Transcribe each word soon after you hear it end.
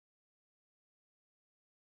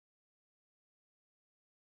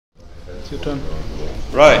It's your turn.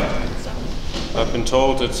 Right. I've been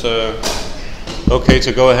told it's okay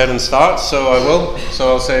to go ahead and start, so I will. So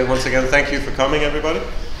I'll say once again, thank you for coming, everybody.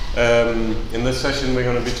 In this session, we're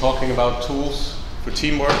going to be talking about tools for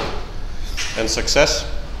teamwork and success.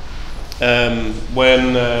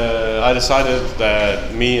 When I decided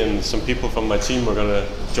that me and some people from my team were going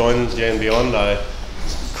to join JAB Beyond, I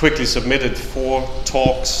quickly submitted 4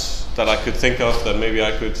 talks that I could think of that maybe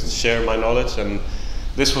I could share my knowledge, and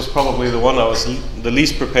this was probably the one I was the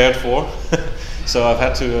least prepared for. So I've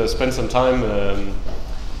had to spend some time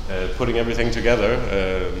putting everything together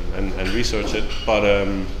and research it. But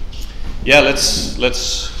yeah, let's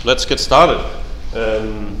get started.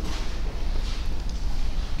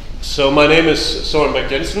 So my name is Søren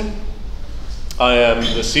Jensen. I am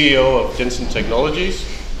the CEO of Jensen Technologies.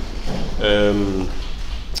 And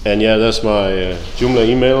yeah, that's my Joomla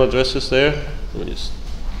email addresses there. Let me just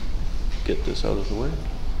get this out of the way.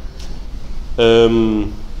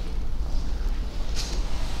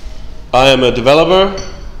 I am a developer,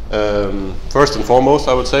 first and foremost,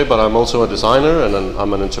 I would say, but I'm also a designer and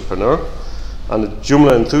I'm an entrepreneur. I'm a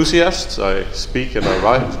Joomla enthusiast. I speak and I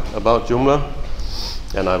write about Joomla,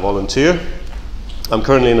 and I volunteer. I'm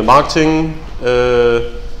currently in the marketing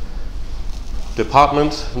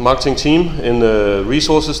department, marketing team in the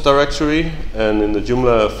resources directory and in the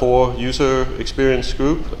Joomla 4 user experience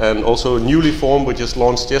group, and also newly formed, we just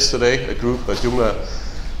launched yesterday, a group at Joomla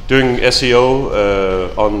doing SEO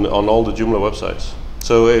on all the Joomla websites.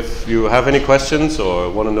 So if you have any questions or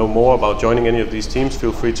want to know more about joining any of these teams,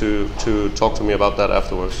 feel free to talk to me about that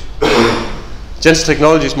afterwards. Jensen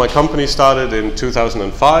Technologies, my company, started in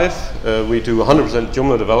 2005. We do 100%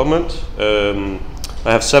 Joomla development.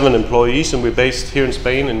 I have 7 employees, and we're based here in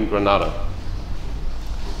Spain, in Granada.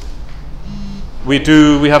 We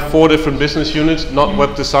have 4 different business units, not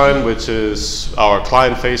web design, which is our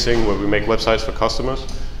client-facing, where we make websites for customers.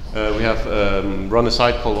 We have run a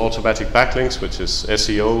site called Automatic Backlinks, which is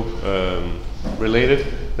SEO related.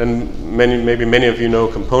 Then maybe many of you know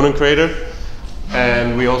Component Creator.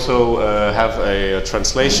 And we also have a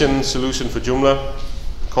translation solution for Joomla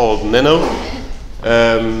called Neno.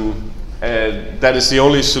 That is the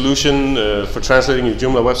only solution for translating your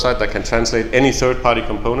Joomla website that can translate any third-party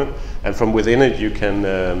component, and from within it you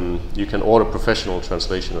can order professional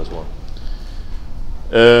translation as well.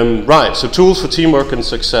 Right, so tools for teamwork and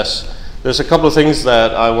success. There's a couple of things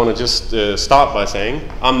that I want to just start by saying.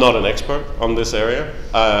 I'm not an expert on this area.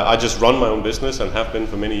 I just run my own business and have been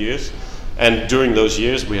for many years. And during those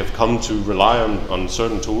years, we have come to rely on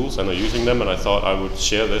certain tools and are using them, and I thought I would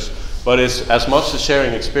share this. But it's as much a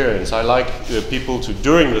sharing experience. I like people to,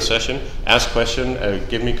 during the session, ask questions,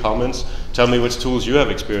 give me comments, tell me which tools you have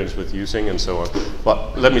experience with using, and so on.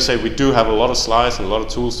 But let me say, we do have a lot of slides and a lot of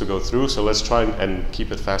tools to go through, so let's try and keep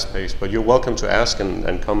it fast-paced. But you're welcome to ask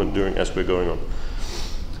and comment as we're going on.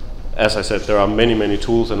 As I said, there are many, many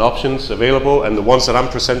tools and options available, and the ones that I'm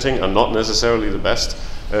presenting are not necessarily the best,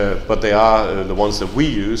 but they are the ones that we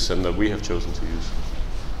use and that we have chosen to use.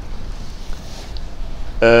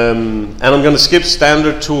 And I'm going to skip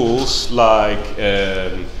standard tools like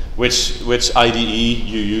which IDE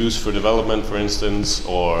you use for development, for instance,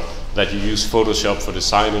 or that you use Photoshop for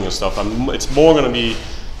designing and stuff. It's more going to be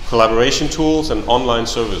collaboration tools and online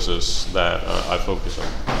services that I focus on.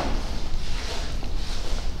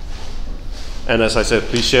 And as I said,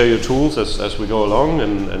 please share your tools as we go along,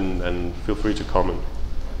 and feel free to comment.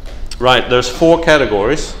 Right, there's 4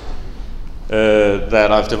 categories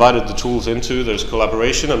that I've divided the tools into. There's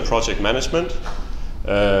collaboration and project management.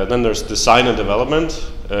 Then there's design and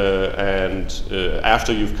development. And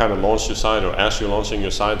after you've kind of launched your site, or as you're launching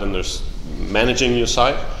your site, then there's managing your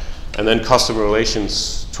site. And then customer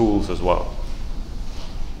relations tools as well.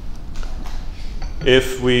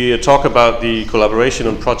 If we talk about the collaboration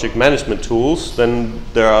and project management tools, then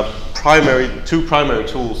there are 2 primary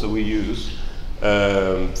tools that we use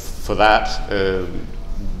for that.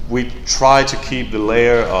 We try to keep the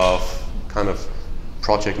layer of kind of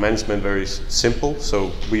project management very simple,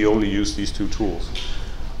 so we only use these 2 tools.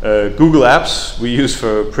 Google Apps we use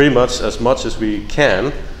for pretty much as we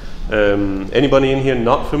can. Anybody in here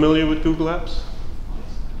not familiar with Google Apps?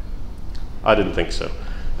 I didn't think so.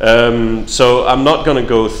 So I'm not going to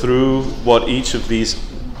go through what each of these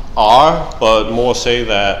are, but more say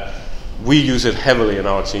that we use it heavily in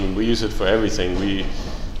our team. We use it for everything.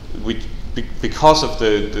 Because of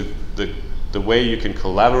the way you can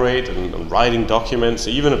collaborate and writing documents,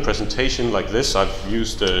 even a presentation like this, I've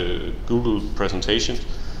used Google presentations.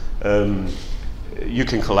 You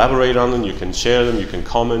can collaborate on them, you can share them, you can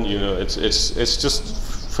comment. You know, it's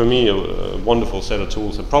just for me, a wonderful set of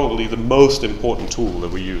tools, and probably the most important tool that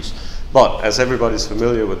we use. But as everybody's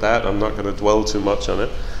familiar with that, I'm not going to dwell too much on it,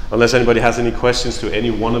 unless anybody has any questions to any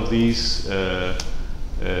one of these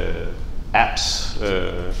apps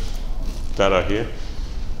that are here.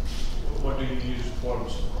 What do you use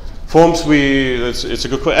Forms? Forms, it's a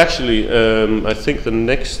good question. Actually, I think the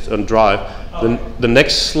next on Drive, the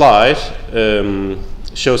next slide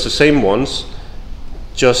shows the same ones,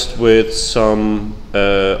 just with some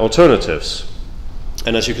alternatives.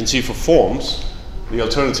 And as you can see, for Forms, the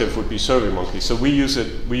alternative would be SurveyMonkey. So we use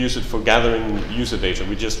it for gathering user data.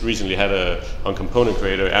 We just recently had on Component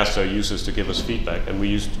Creator asked our users to give us feedback, and we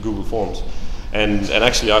used Google Forms. And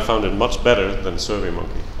actually, I found it much better than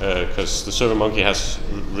SurveyMonkey, because the SurveyMonkey has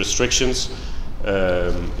restrictions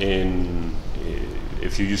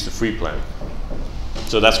if you use the free plan.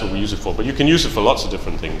 So that's what we use it for. But you can use it for lots of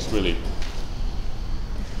different things, really.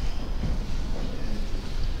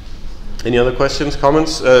 Any other questions,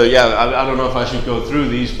 comments? Yeah, I don't know if I should go through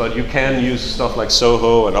these, but you can use stuff like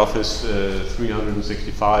Soho and Office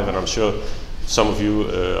 365, and I'm sure some of you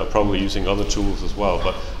are probably using other tools as well.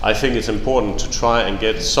 But I think it's important to try and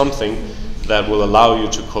get something that will allow you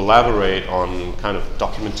to collaborate on kind of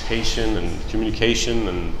documentation and communication,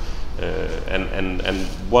 and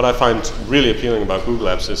what I find really appealing about Google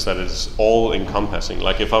Apps is that it's all encompassing.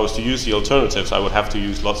 Like if I was to use the alternatives, I would have to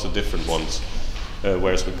use lots of different ones.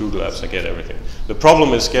 Whereas with Google Apps, I get everything. The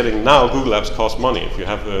problem is getting now, Google Apps cost money if you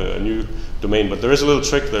have a new domain, but there is a little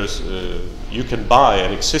trick. You can buy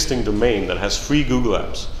an existing domain that has free Google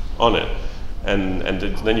Apps on it, and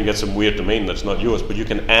then you get some weird domain that's not yours, but you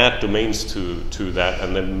can add domains to that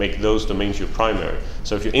and then make those domains your primary.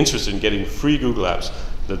 So if you're interested in getting free Google Apps,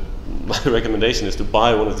 my recommendation is to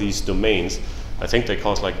buy one of these domains. I think they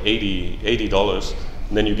cost like $80,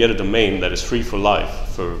 and then you get a domain that is free for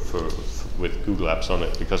life with Google Apps on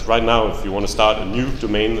it. Because right now, if you want to start a new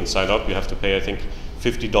domain and sign up, you have to pay, I think,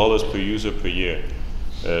 $50 per user per year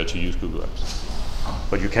to use Google Apps.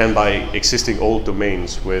 But you can buy existing old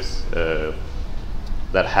domains with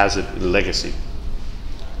that has it in legacy.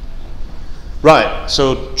 Right,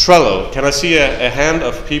 so Trello. Can I see a hand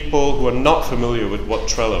of people who are not familiar with what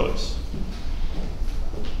Trello is?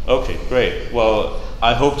 Okay, great. Well,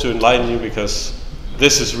 I hope to enlighten you, because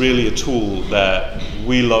this is really a tool that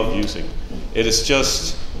we love using. It is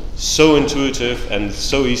just so intuitive and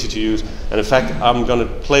so easy to use. And in fact, I'm going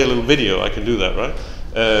to play a little video. I can do that, right?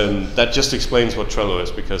 That just explains what Trello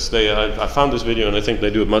is, because I found this video and I think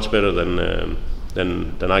they do it much better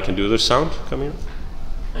than I can do. There's sound coming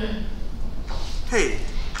in. Hey,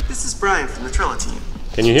 this is Brian from the Trello team.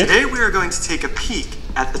 Can you hear? Today we are going to take a peek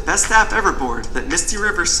at the best app ever board that Misty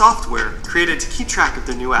River Software created to keep track of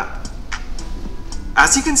their new app.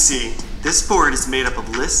 As you can see, this board is made up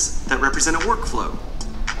of lists that represent a workflow.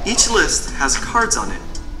 Each list has cards on it.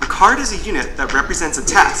 A card is a unit that represents a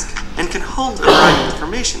task and can hold a variety of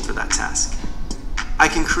information for that task. I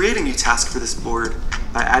can create a new task for this board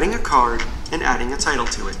by adding a card and adding a title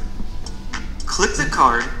to it. Click the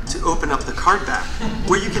card to open up the card back,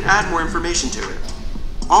 where you can add more information to it.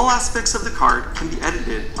 All aspects of the card can be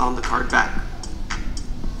edited on the card back.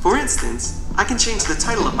 For instance, I can change the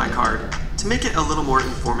title of my card to make it a little more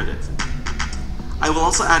informative. I will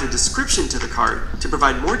also add a description to the card to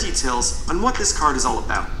provide more details on what this card is all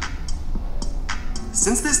about.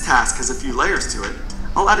 Since this task has a few layers to it,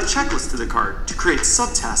 I'll add a checklist to the card to create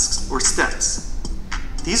subtasks or steps.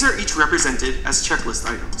 These are each represented as checklist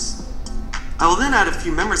items. I will then add a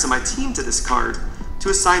few members of my team to this card to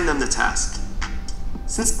assign them the task.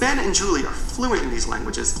 Since Ben and Julie are fluent in these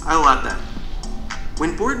languages, I will add them.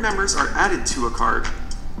 When board members are added to a card,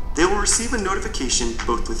 they will receive a notification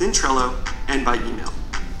both within Trello and by email.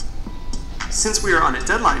 Since we are on a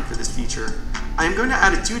deadline for this feature, I am going to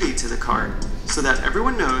add a due date to the card so that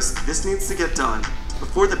everyone knows this needs to get done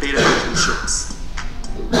before the beta version ships.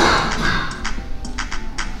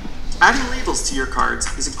 Adding labels to your cards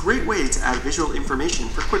is a great way to add visual information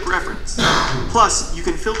for quick reference. Plus, you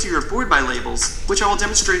can filter your board by labels, which I will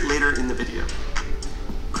demonstrate later in the video.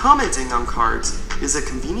 Commenting on cards is a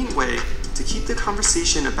convenient way to keep the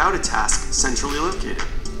conversation about a task centrally located.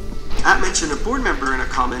 Mention a board member in a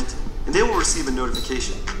comment, and they will receive a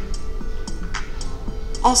notification.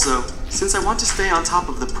 Also, since I want to stay on top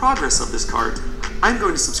of the progress of this card, I'm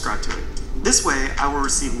going to subscribe to it. This way, I will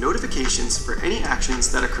receive notifications for any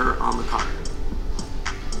actions that occur on the card.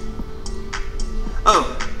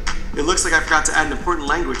 Oh, it looks like I forgot to add an important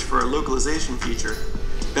language for our localization feature.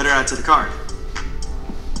 Better add to the card.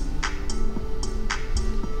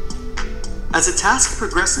 As a task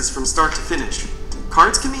progresses from start to finish,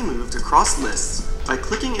 cards can be moved across lists by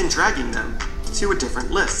clicking and dragging them to a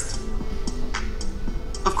different list.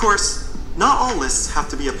 Of course, not all lists have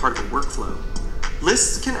to be a part of a workflow.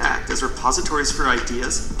 Lists can act as repositories for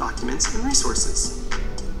ideas, documents, and resources.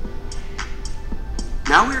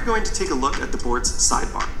 Now we are going to take a look at the board's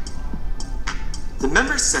sidebar. The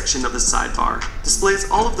Members section of the sidebar displays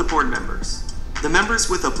all of the board members. The members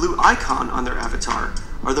with a blue icon on their avatar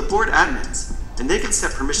are the board admins, and they can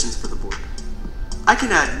set permissions for the board. I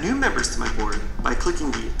can add new members to my board by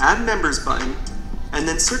clicking the Add Members button and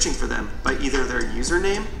then searching for them by either their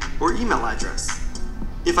username or email address.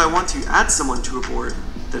 If I want to add someone to a board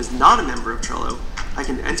that is not a member of Trello, I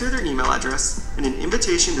can enter their email address and an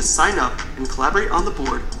invitation to sign up and collaborate on the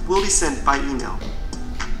board will be sent by email.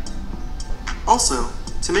 Also,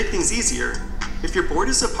 to make things easier, if your board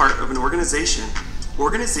is a part of an organization,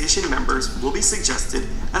 organization members will be suggested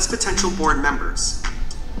as potential board members.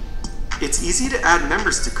 It's easy to add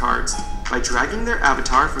members to cards by dragging their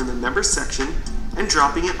avatar from the Members section and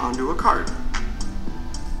dropping it onto a card.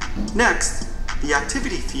 Next, the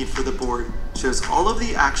activity feed for the board shows all of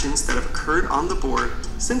the actions that have occurred on the board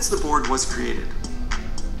since the board was created.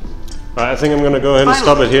 All right, I think I'm going to go ahead and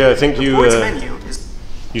stop it here. I think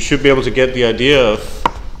you should be able to get the idea of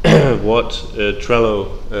what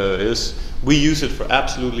Trello is. We use it for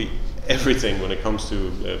absolutely everything when it comes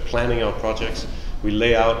to planning our projects. We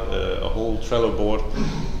lay out a whole Trello board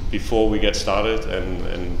before we get started,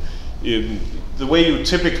 and the way you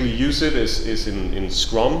typically use it is in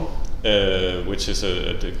Scrum, which is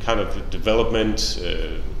a kind of development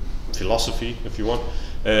philosophy, if you want,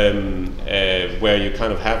 where you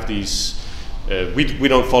kind of have these. We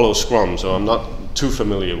don't follow Scrum, so I'm not too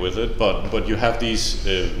familiar with it, but you have these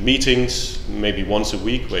meetings maybe once a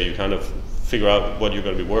week where you kind of figure out what you're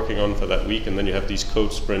going to be working on for that week, and then you have these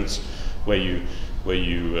code sprints where you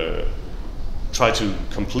try to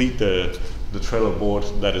complete the Trello board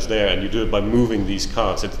that is there, and you do it by moving these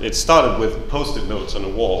cards. It started with post-it notes on a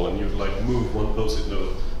wall, and you'd like move one post-it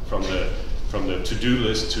note from the to-do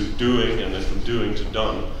list to doing, and then from doing to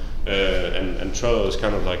done. And Trello is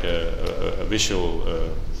kind of like a visual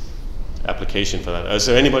application for that. Is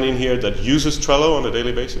there anybody in here that uses Trello on a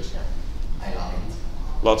daily basis? I love it.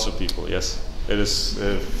 Lots of people, yes. It is,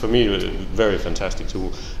 for me, a very fantastic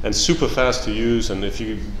tool and super fast to use. And if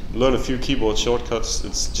you learn a few keyboard shortcuts,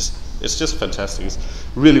 it's just fantastic. It's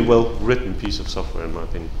a really well written piece of software, in my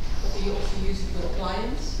opinion. But do you also use it with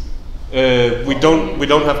clients? We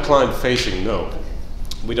don't have client facing, no.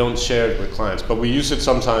 We don't share it with clients, but we use it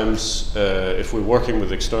sometimes if we're working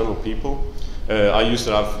with external people. I use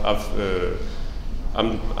it.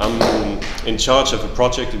 I'm in charge of a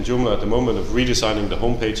project in Joomla at the moment of redesigning the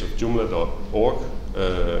homepage of joomla.org.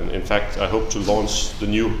 In fact, I hope to launch the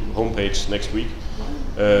new homepage next week.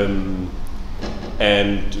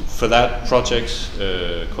 And for that project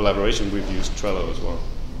collaboration, we've used Trello as well.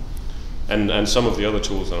 And some of the other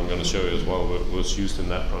tools that I'm going to show you as well was used in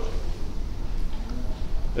that project.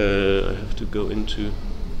 I have to go into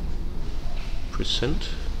present.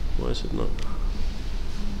 Why is it not?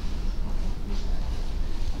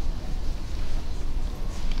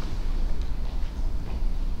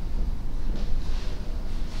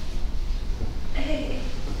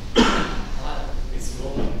 It's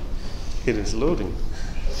loading. It is loading.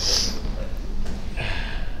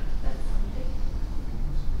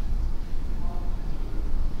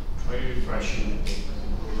 Try refreshing.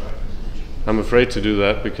 I'm afraid to do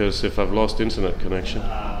that because if I've lost internet connection. Move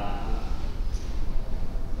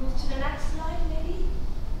to the next slide, maybe.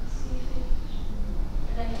 See if it,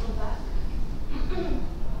 and then go back.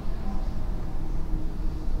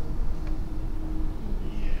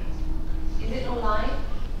 Is it online?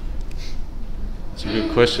 It's a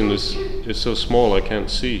good question. It's so small I can't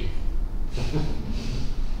see.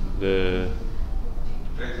 The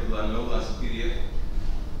Try to download as PDF.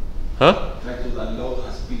 huh? Try to download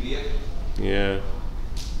as PDF. Yeah.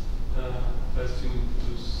 First you need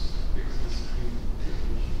to fix the screen.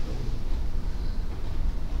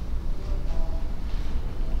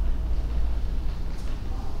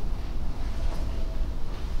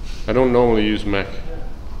 I don't normally use Mac.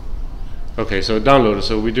 Okay, so downloaded.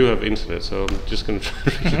 So we do have internet. So I'm just going to try.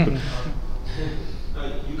 You can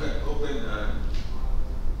open.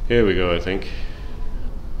 Here we go. I think.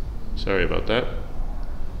 Sorry about that.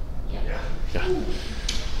 Yeah.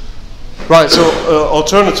 Right. So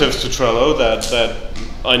alternatives to Trello that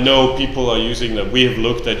I know people are using, that we have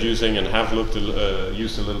looked at using and have looked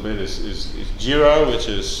used a little bit is Jira, which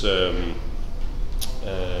is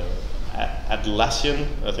Atlassian,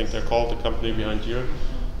 I think they're called, the company behind Jira.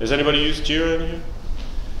 Has anybody used Jira in here?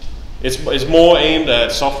 It's more aimed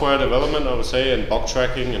at software development, I would say, and bug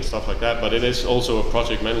tracking and stuff like that, but it is also a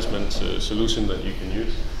project management solution that you can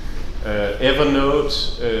use.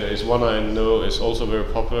 Evernote is one I know is also very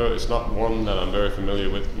popular. It's not one that I'm very familiar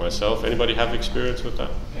with myself. Anybody have experience with that?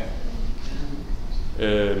 Yeah.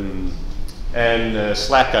 And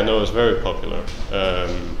Slack I know is very popular,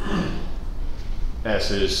 as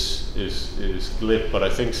is Glib, but I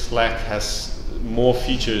think Slack has more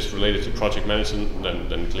features related to project management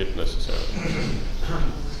than Glib necessarily.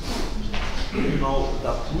 Do you know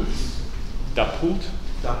JAB16? JAB16?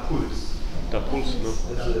 JAB16. JAB16, no.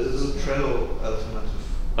 It's a Trello alternative.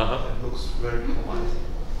 It looks very promising.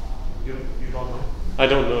 You don't know? I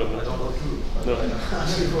don't know. I don't know too. No. I'm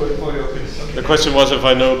asking for your opinion. The question was if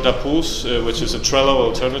I know JAB16, which is a Trello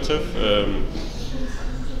alternative.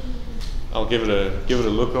 I'll give it a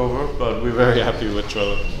look over, but we're very happy with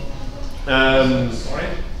Trello. Sorry?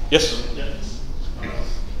 Yes? Yes.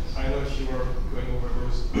 I know if you were going over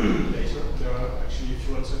those later, there are actually a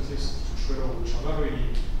few alternatives to Trello which are not really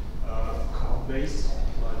card-based,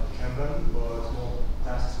 like Kanban, but more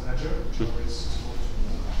task manager, which always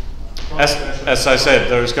As I said,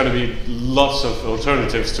 there's going to be lots of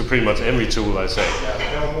alternatives to pretty much every tool, I say. Yeah,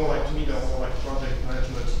 they're more like, to me, they're more like project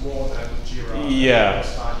management more than Jira. Yeah.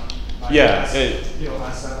 Like Yeah.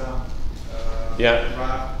 Asana, Yeah.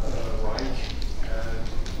 RAP, Rike,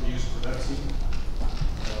 and we use Productive.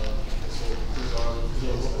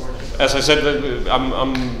 As I said,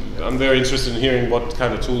 I'm very interested in hearing what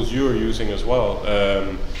kind of tools you're using as well.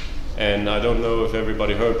 And I don't know if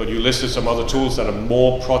everybody heard, but you listed some other tools that are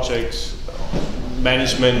more project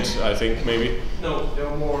management, I think, maybe? No, they're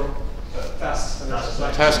more tasks.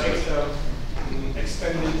 Task.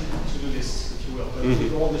 Extended to-do list, if you will. But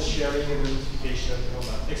with all the sharing and the notification and all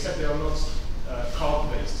that. Except they are not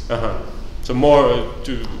card-based. So more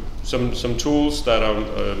to some tools that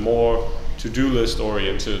are more to-do list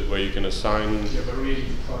oriented, where you can assign. Yeah, but really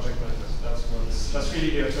project management. That's really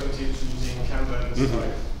the alternative to using Kanban and stuff.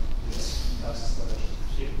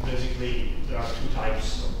 Basically, there are two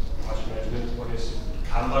types of project management. One is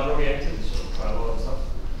Kanban oriented, so Trello and stuff,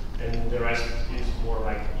 and the rest is more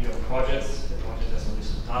like you have projects. The project has a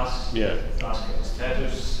list of tasks. Yeah. Task has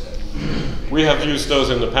status. We have used those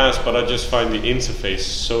in the past, but I just find the interface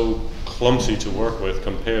so clumsy to work with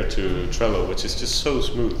compared to Trello, which is just so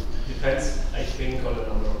smooth. Depends, I think, on the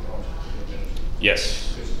number of projects.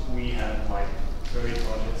 Yes. Because we have like 30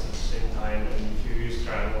 projects at the same time, and if you use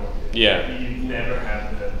Trello, yeah, you never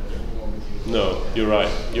have the one with you. No, you're right.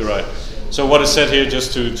 You're right. So what is said here,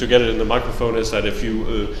 just to get it in the microphone, is that if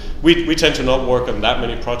you we tend to not work on that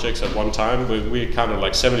many projects at one time. We're kind of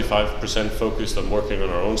like 75% focused on working on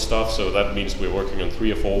our own stuff. So that means we're working on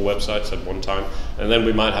 3 or 4 websites at one time, and then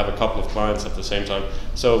we might have a couple of clients at the same time.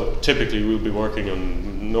 So typically we'll be working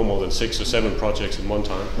on no more than 6 or 7 projects at one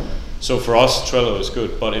time. So for us, Trello is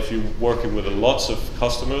good. But if you're working with lots of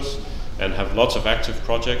customers and have lots of active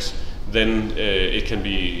projects, then it can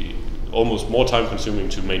be almost more time consuming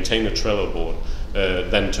to maintain a Trello board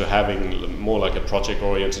than to having more like a project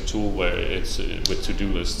oriented tool where it's with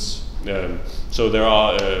to-do lists. So there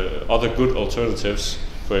are other good alternatives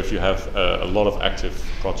for if you have a lot of active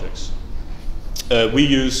projects. We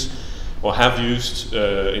use or have used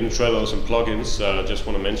in Trello some plugins. I just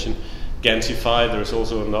want to mention Gantify. There's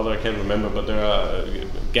also another, I can't remember, but there are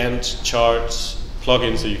Gantt charts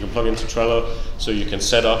plugins that you can plug into Trello, so you can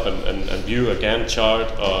set up and view a Gantt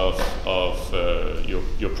chart of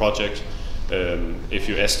your project. If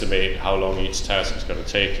you estimate how long each task is going to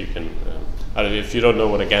take, you can. If you don't know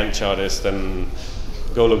what a Gantt chart is, then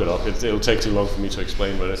go look it up. It'll take too long for me to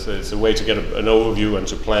explain, but it's a way to get an overview and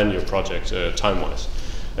to plan your project time-wise.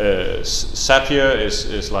 Zapier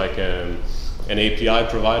is like an API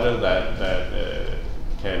provider that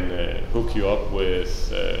can hook you up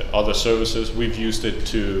with other services. We've used it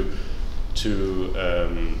to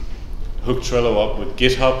hook Trello up with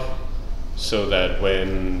GitHub, so that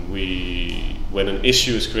when an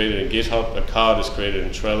issue is created in GitHub, a card is created in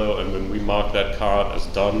Trello, and when we mark that card as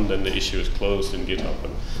done, then the issue is closed in GitHub.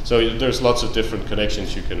 And so there's lots of different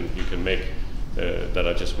connections you can make that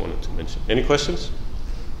I just wanted to mention. Any questions?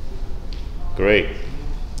 Great.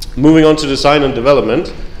 Moving on to design and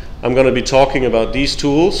development, I'm going to be talking about these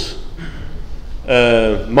tools: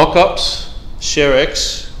 mockups,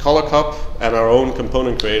 ShareX, ColorCup, and our own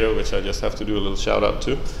component creator, which I just have to do a little shout out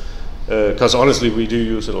to, because honestly we do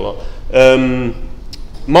use it a lot.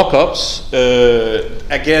 Mockups,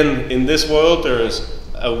 again, in this world there is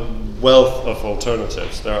a wealth of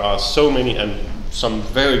alternatives. There are so many, and some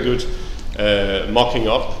very good mocking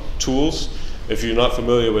up tools. If you're not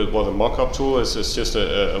familiar with what a mockup tool is, it's just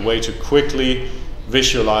a way to quickly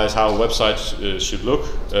visualize how websites should look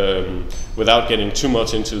without getting too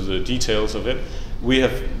much into the details of it. We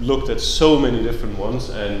have looked at so many different ones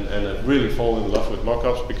and have really fallen in love with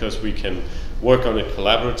mockups because we can work on it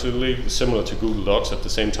collaboratively, similar to Google Docs. At the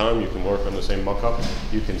same time, you can work on the same mockup.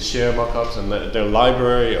 You can share mockups, and their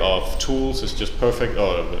library of tools is just perfect,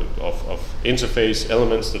 or of interface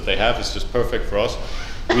elements that they have is just perfect for us.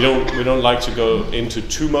 We don't like to go into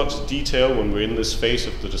too much detail when we're in this phase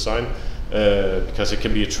of the design, because it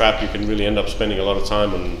can be a trap. You can really end up spending a lot of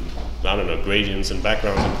time on, I don't know, gradients and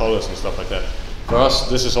backgrounds and colors and stuff like that. For us,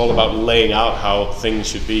 this is all about laying out how things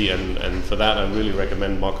should be, and for that I really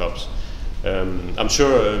recommend mockups. I'm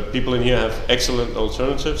sure people in here have excellent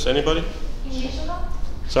alternatives. Anybody? InVision app?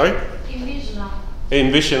 Sorry? InVision app.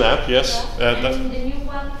 InVision app, yes. Yeah. And the new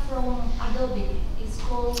one from Adobe is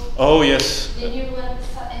called. Oh yes. The new one.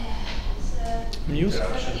 News?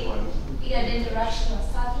 Yeah, the interaction of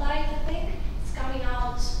satellite. I think it's coming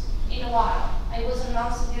out in a while. I was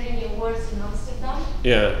announced during the awards in Amsterdam.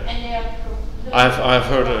 Yeah. And they are. I've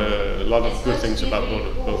heard a lot of good things about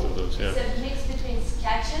both of those. Yeah. It's a mix between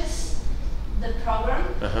sketches, the program,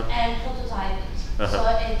 and prototyping. So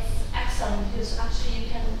it's excellent because actually you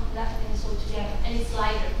can connect things all together, and it's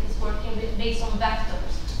lighter. It's working based on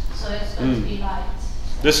vectors, so it's going to be light.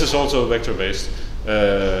 This is also vector-based.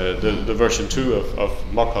 The version 2 of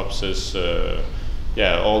mockups is,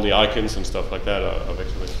 all the icons and stuff like that are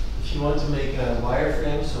vector-based. If you want to make a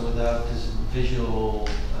wireframe, so without this visual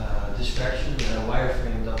distraction,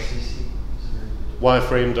 wireframe.cc.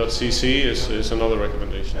 Wireframe.cc is another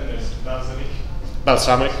recommendation. And there's Balsamic.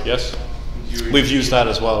 Balsamic, yes. We've used that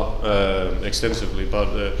as well extensively,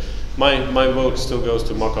 but my vote still goes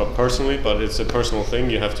to mockup personally, but it's a personal thing.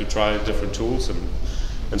 You have to try different tools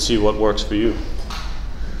and see what works for you.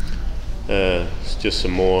 It's just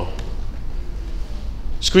some more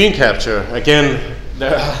screen capture. Again,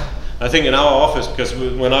 I think in our office, because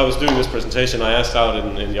when I was doing this presentation, I asked out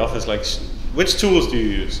in the office, like, which tools do you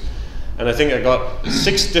use? And I think I got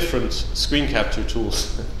 6 different screen capture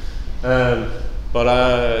tools. But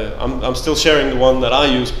I'm still sharing the one that I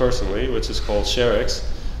use personally, which is called ShareX.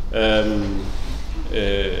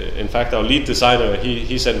 In fact, our lead designer,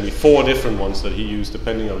 he sent me 4 different ones that he used,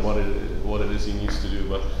 depending on what it is he needs to do.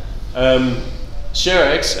 But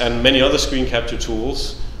ShareX and many other screen capture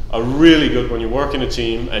tools are really good when you work in a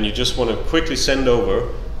team and you just want to quickly send over.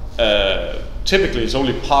 Typically, it's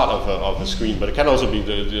only part of a screen, but it can also be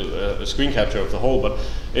the screen capture of the whole. But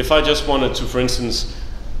if I just wanted to, for instance,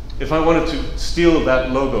 if I wanted to steal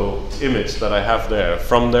that logo image that I have there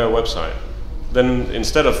from their website, then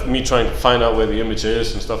instead of me trying to find out where the image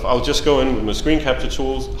is and stuff, I'll just go in with my screen capture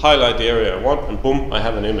tools, highlight the area I want, and boom, I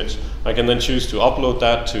have an image. I can then choose to upload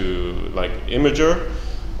that to like Imager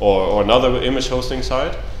or another image hosting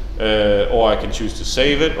site, or I can choose to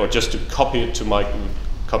save it, or just to copy it to my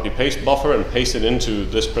copy-paste buffer and paste it into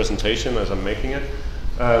this presentation as I'm making it.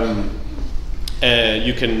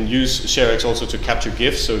 You can use ShareX also to capture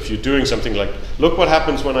GIFs. So if you're doing something like, look what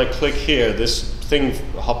happens when I click here, this thing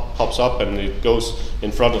pops up and it goes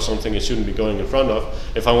in front of something it shouldn't be going in front of.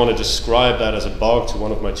 If I want to describe that as a bug to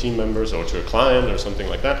one of my team members or to a client or something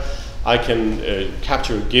like that, I can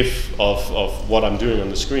capture a GIF of what I'm doing on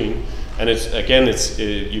the screen. And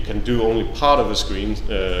you can do only part of a screen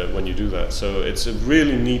when you do that. So it's a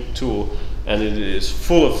really neat tool, and it is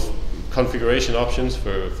full of configuration options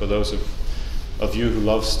for those of you who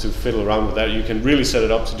loves to fiddle around with that. You can really set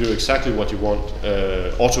it up to do exactly what you want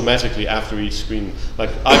automatically after each screen.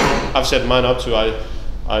 Like I've set mine up to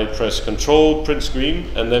I press Control Print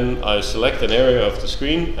Screen, and then I select an area of the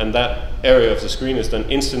screen, and that area of the screen is then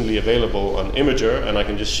instantly available on Imager, and I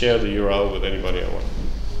can just share the URL with anybody I want.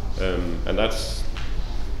 And that's,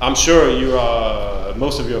 I'm sure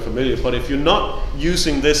most of you are familiar, but if you're not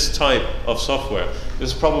using this type of software,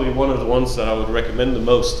 this is probably one of the ones that I would recommend the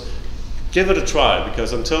most. Give it a try,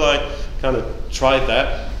 because until I kind of tried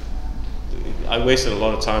that, I wasted a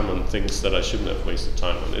lot of time on things that I shouldn't have wasted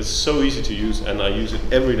time on. It's so easy to use, and I use it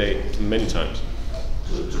every day, many times.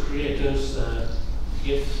 To create those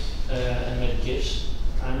GIFs and make GIFs,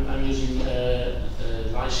 I'm using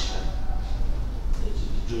Livescan.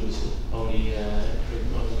 To do this only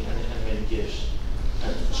animated GIFs.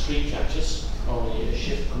 And for screen captures, only a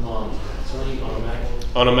Shift Command. It's only on a Mac.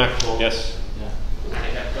 On a Mac, yes. Yeah.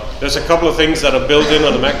 There's a couple of things that are built in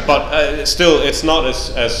on the Mac, but still, it's not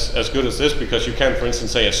as good as this, because you can, for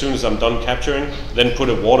instance, say as soon as I'm done capturing, then put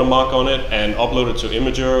a watermark on it and upload it to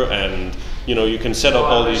Imager, and you can set up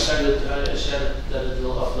all these. I said that it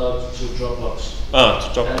will upload to Dropbox.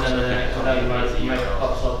 To drop. And then my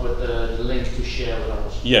pops up with the link to share with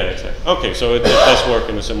others. Yeah, exactly. Okay, so it does work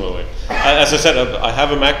in a similar way. As I said, I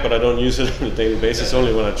have a Mac, but I don't use it on a daily basis.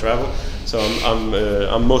 Only when I travel. So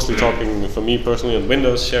I'm mostly talking for me personally on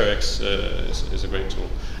Windows. ShareX is a great tool.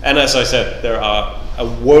 And as I said, there are a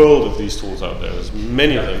world of these tools out there. There's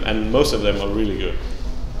many of them, and most of them are really good.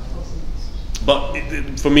 But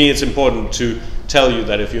for me, it's important to tell you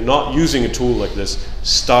that if you're not using a tool like this,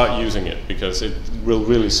 start using it, because it will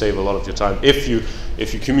really save a lot of your time. If you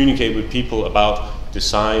communicate with people about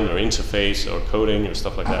design or interface or coding or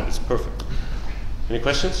stuff like that, it's perfect. Any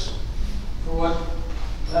questions? For what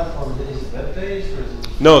platform? Is it web-based or is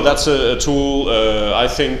it? No, that's a tool. I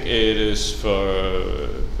think it is for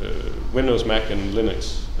Windows, Mac, and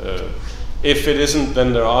Linux. If it isn't,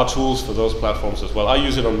 then there are tools for those platforms as well. I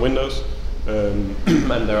use it on Windows. And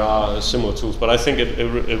there are similar tools, but I think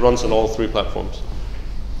it runs on all three platforms.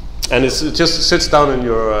 And it just sits down in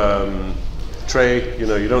your tray. You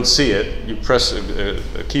know, you don't see it. You press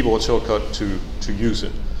a keyboard shortcut to use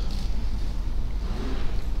it.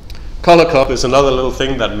 Color Cup is another little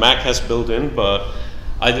thing that Mac has built in, but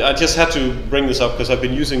I just had to bring this up because I've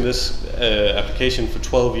been using this application for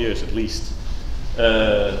 12 years at least,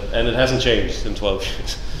 and it hasn't changed in 12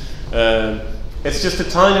 years. It's just a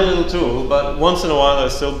tiny little tool, but once in a while I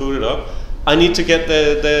still boot it up. I need to get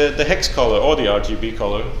the hex color or the RGB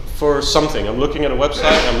color for something. I'm looking at a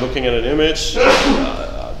website, I'm looking at an image.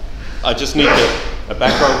 I just need a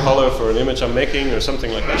background color for an image I'm making or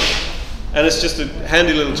something like that. And it's just a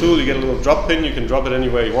handy little tool. You get a little drop pin. You can drop it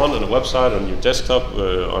anywhere you want on a website, on your desktop,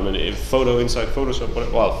 on a photo inside Photoshop.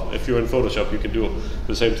 Well, if you're in Photoshop, you can do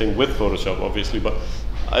the same thing with Photoshop, obviously. But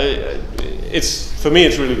for me,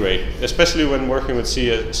 it's really great, especially when working with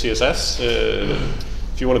CSS.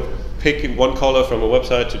 If you want to pick one color from a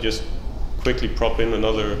website to just quickly prop in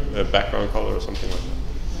another background color or something like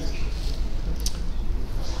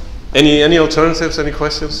that. Any alternatives? Any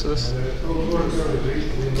questions to this?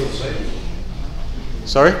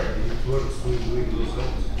 Sorry?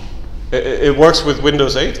 It works with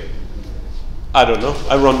Windows 8? I don't know.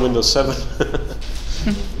 I run Windows 7.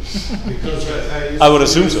 Because I would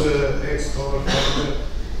assume so. X-color content,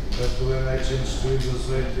 but when I changed to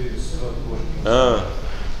Windows 8, it stopped working.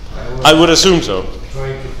 I would assume so.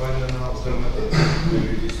 Trying to find an alternative.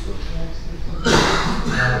 Maybe this one.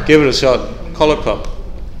 Give it a shot. Color Cup.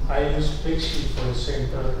 I use Pixie for the same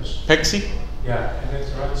purpose. Pexi? Yeah, and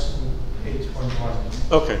it runs in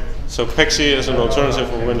 8.1. Okay, so Pexi is an alternative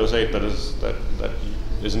for Windows 8 that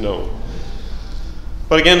is known.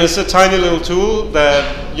 But again, it's a tiny little tool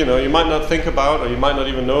that you might not think about, or you might not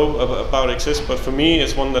even know about exists. But for me,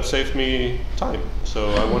 it's one that saves me time.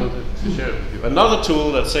 So I wanted to share it with you. Another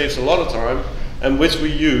tool that saves a lot of time, and which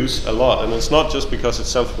we use a lot, and it's not just because it's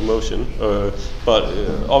self-promotion, but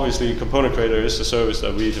obviously Component Creator is a service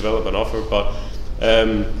that we develop and offer. But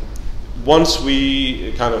once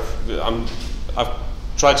we kind of, I've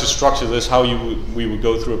tried to structure this how we would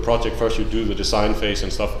go through a project. First you do the design phase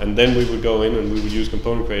and stuff, and then we would go in and we would use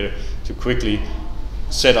Component Creator to quickly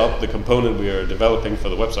set up the component we are developing for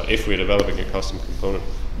the website, if we're developing a custom component.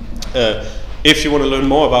 If you want to learn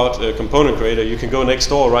more about Component Creator, you can go next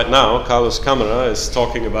door right now. Carlos Camara is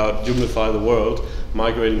talking about Joomlify the world,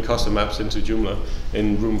 migrating custom apps into Joomla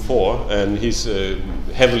in room 4, and he's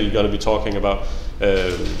heavily going to be talking about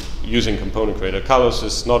using Component Creator. Carlos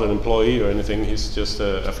is not an employee or anything, he's just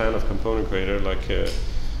a fan of Component Creator, like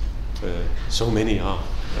so many are.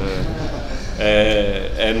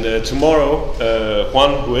 And tomorrow,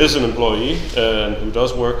 Juan, who is an employee and who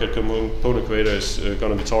does work at Component Creator, is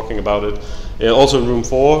going to be talking about it. Also in room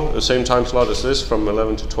 4, the same time slot as this, from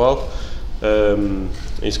 11 to 12.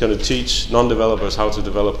 He's going to teach non-developers how to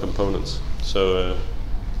develop components. So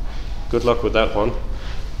good luck with that one.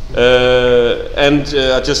 And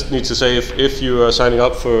I just need to say, if you are signing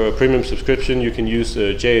up for a premium subscription, you can use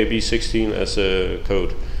JAB16 as a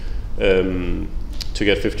code to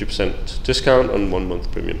get 50% discount on 1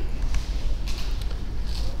 month premium.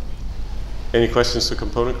 Any questions to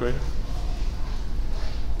Component Creator?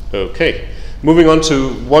 Okay, moving on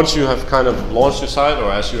to once you have kind of launched your site,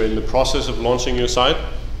 or as you're in the process of launching your site,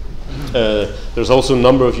 there's also a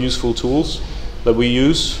number of useful tools that we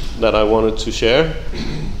use that I wanted to share.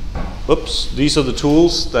 Oops, these are the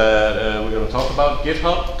tools that we're going to talk about: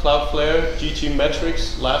 GitHub, Cloudflare,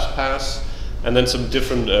 ggmetrics, LastPass, and then some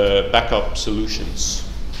different backup solutions.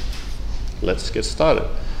 Let's get started.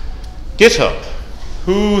 GitHub.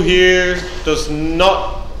 Who here does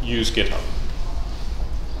not use GitHub?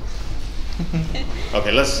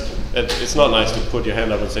 Okay, it's not nice to put your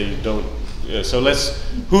hand up and say you don't. So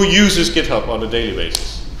who uses GitHub on a daily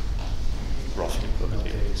basis? roughly put it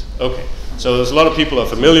here. Okay, so there's a lot of people who are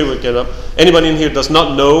familiar with GitHub. Anybody in here does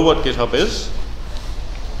not know what GitHub is?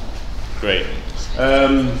 Great.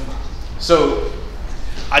 So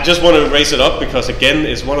I just want to raise it up because, again,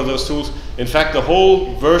 it's one of those tools. In fact, the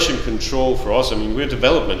whole version control for us, I mean, we're a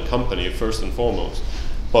development company first and foremost,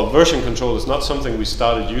 but version control is not something we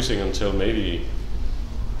started using until maybe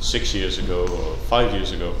 6 years ago or 5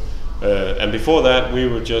 years ago. And before that, we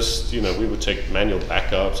were just, we would take manual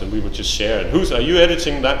backups and we would just share. And are you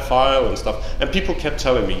editing that file and stuff? And people kept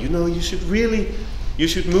telling me, you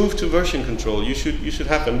should move to version control. You should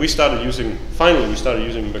have. And finally we started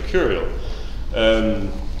using Mercurial,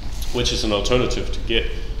 which is an alternative to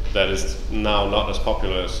Git that is now not as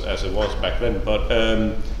popular as it was back then. But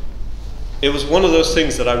it was one of those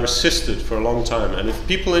things that I resisted for a long time. And if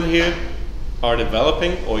people in here are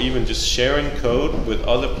developing or even just sharing code with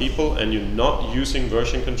other people and you're not using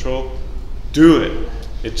version control, do it.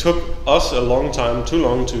 It took us a long time, too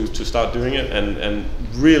long to start doing it, and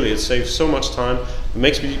really it saves so much time. It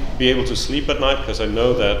makes me be able to sleep at night because I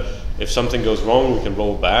know that if something goes wrong, we can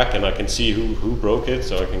roll back and I can see who broke it,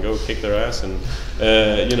 so I can go kick their ass. And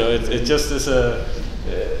it just is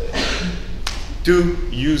do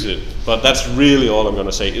use it, but that's really all I'm going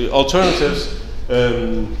to say. Alternatives.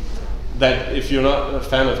 That if you're not a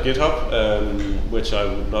fan of GitHub, which I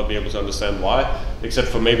would not be able to understand why, except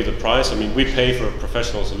for maybe the price. I mean, we pay for a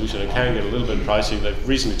professional solution. It can get a little bit pricey. They've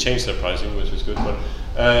recently changed their pricing, which is good. But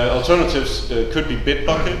alternatives could be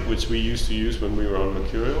Bitbucket, which we used to use when we were on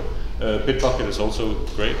Mercurial. Bitbucket is also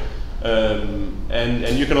great.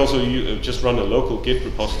 And you can also just run a local Git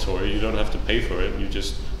repository. You don't have to pay for it. You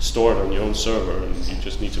just store it on your own server, and you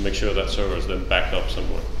just need to make sure that server is then backed up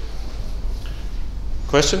somewhere.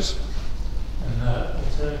 Questions?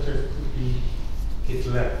 Alternative could be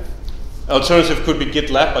GitLab. Alternative could be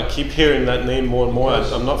GitLab. I keep hearing that name more and more.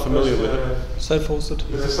 I'm not familiar with it. Self-hosted.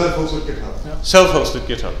 It's a self-hosted GitHub. Yeah. Self-hosted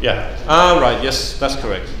GitHub. Yeah. Ah, right. Yes, that's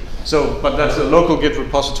correct. So, but that's a local Git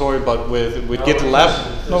repository, but with GitLab.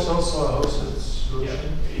 There's also a hosted solution.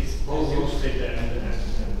 Yeah, it's both hosted and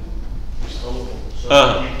installable. So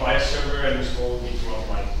you buy a server and install Git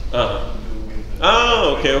offline.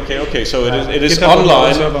 Okay. So it is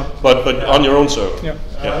online, but on your own server. Yeah.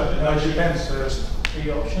 Now it depends. There's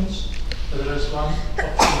 3 options. There is one option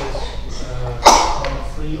that's one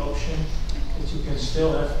free option that you can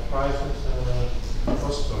still have private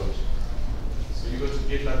repositories. So you go to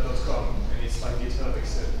gitlab.com and it's like GitHub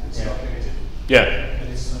except it's not limited. Yeah. And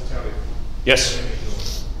it's not tariff. Yes.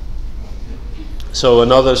 So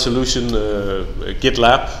another solution,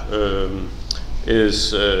 GitLab.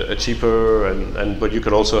 Is a cheaper, but you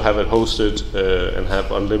can also have it hosted and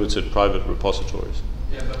have unlimited private repositories.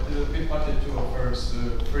 Yeah, but the Bitbucket too offers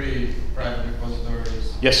free private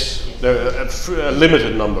repositories. Yes, a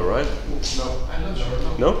limited number, right? No, I'm not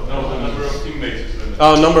sure. No? No, the number of teammates is limited.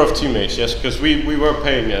 Oh, number of teammates, yes, because we were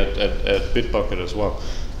paying at Bitbucket as well.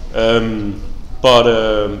 But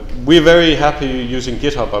we're very happy using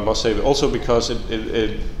GitHub, I must say, also because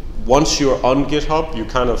once you're on GitHub, you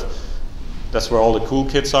kind of that's where all the cool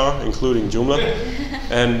kids are, including Joomla,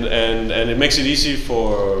 and it makes it easy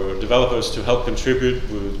for developers to help contribute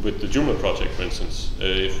with the Joomla project, for instance.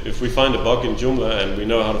 If we find a bug in Joomla and we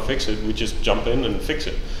know how to fix it, we just jump in and fix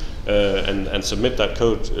it and submit that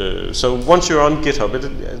code. So once you're on GitHub,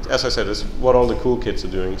 as I said, it's what all the cool kids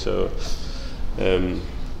are doing. So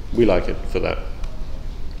we like it for that.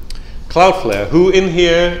 Cloudflare. Who in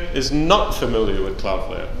here is not familiar with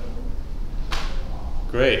Cloudflare?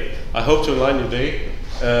 Great. I hope to enlighten your day.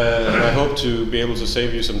 And I hope to be able to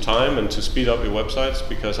save you some time and to speed up your websites,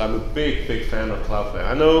 because I'm a big fan of Cloudflare.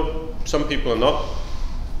 I know some people are not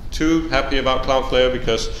too happy about Cloudflare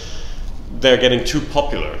because they're getting too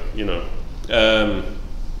popular,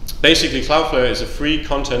 Basically, Cloudflare is a free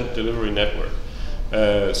content delivery network.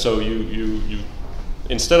 So you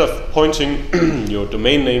instead of pointing your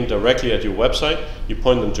domain name directly at your website, you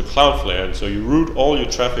point them to Cloudflare, and so you route all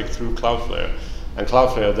your traffic through Cloudflare. And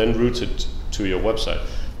Cloudflare then routes it to your website.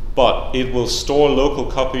 But it will store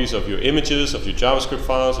local copies of your images, of your JavaScript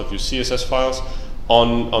files, of your CSS files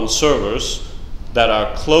on servers that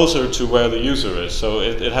are closer to where the user is. So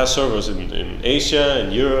it has servers in Asia,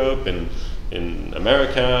 in Europe, in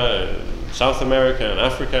America, in South America, and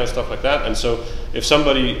Africa, and stuff like that. And so if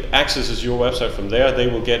somebody accesses your website from there, they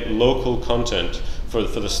will get local content for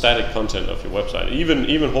the static content of your website.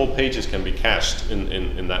 Even whole pages can be cached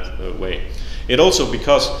in that way. It also,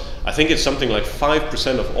 because I think it's something like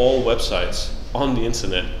 5% of all websites on the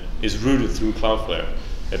internet is routed through Cloudflare.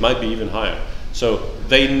 It might be even higher. So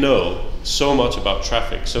they know so much about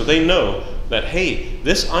traffic. So they know that, hey,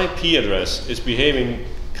 this IP address is behaving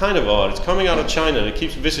kind of odd. It's coming out of China and it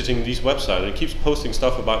keeps visiting these websites and it keeps posting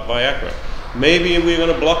stuff about Viagra. Maybe we're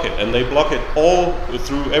going to block it, and they block it all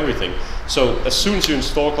through everything. So as soon as you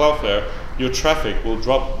install Cloudflare, your traffic will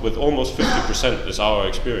drop with almost 50% is our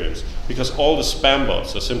experience, because all the spam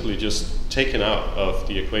bots are simply just taken out of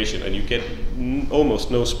the equation and you get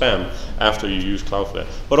almost no spam after you use Cloudflare.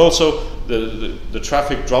 But also the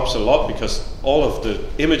traffic drops a lot because all of the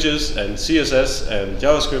images and CSS and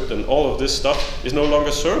JavaScript and all of this stuff is no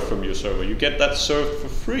longer served from your server. You get that served for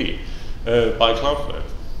free by Cloudflare.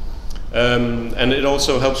 And it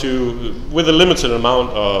also helps you with a limited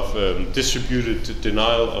amount of distributed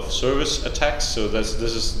denial of service attacks. So this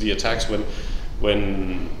is the attacks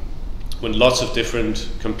when lots of different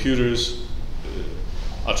computers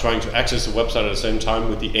are trying to access the website at the same time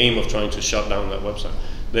with the aim of trying to shut down that website.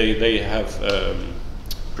 They have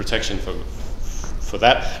protection for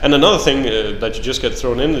that. And another thing that you just get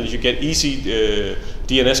thrown in is you get easy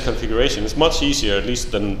DNS configuration. It's much easier, at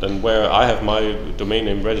least than where I have my domain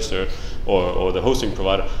name registered or the hosting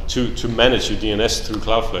provider to manage your DNS through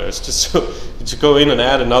Cloudflare. It's just to go in and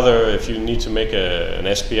add another, if you need to make an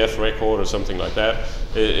SPF record or something like that,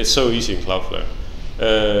 it's so easy in Cloudflare.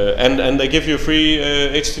 And they give you a free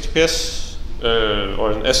HTTPS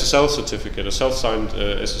or an SSL certificate, a self-signed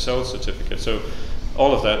SSL certificate. So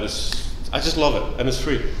all of that is, I just love it, and it's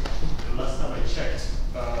free. Last time I checked,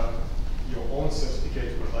 your own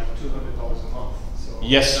certificate was like $200 a month. So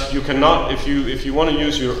yes, you cannot. If you want to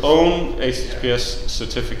use your own HTTPS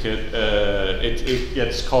certificate, it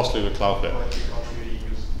gets costly with Cloudflare. But you can't really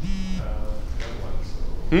use the other one. So.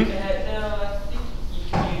 Hmm? No, I think you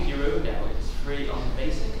can use your own now. It's free on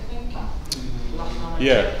basic, I think. Last time I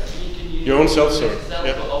checked, you can use your own self-serve.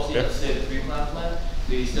 But obviously you have to serve it through Cloudflare.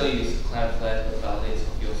 So you still use Cloudflare that validates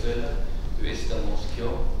off your server. So it's still more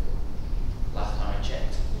secure. Last time I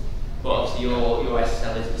checked. But obviously your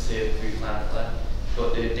SSL isn't served through Cloudflare,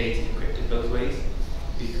 but the data is encrypted both ways,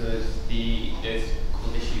 because there's a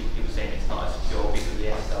cool issue people saying it's not as secure because of the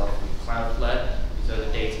SSL through Cloudflare, so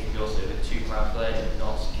the data from your server to Cloudflare is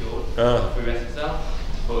not secured through SSL.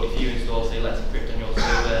 But if you install, say, Let's Encrypt on your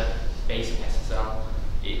server, basic SSL,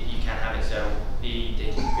 you can have it so the data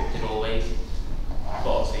is encrypted always. But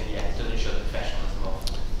obviously, yeah, it doesn't show the professionalism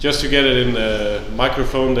of. Just to get it in the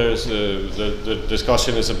microphone, there's the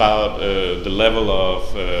discussion is about the level of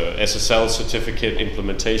SSL certificate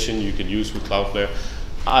implementation you can use with Cloudflare.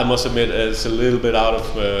 I must admit it's a little bit out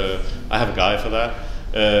of, I have a guy for that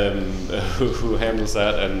who handles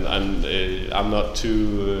that, and I'm not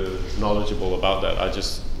too knowledgeable about that.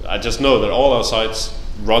 I just know that all our sites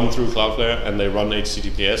run through Cloudflare and they run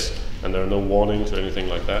HTTPS and there are no warnings or anything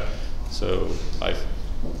like that. So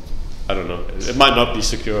I don't know. It might not be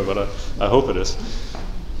secure, but I hope it is.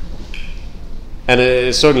 And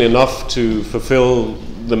it's certainly enough to fulfill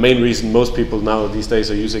the main reason most people now these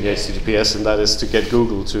days are using HTTPS, and that is to get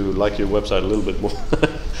Google to like your website a little bit more,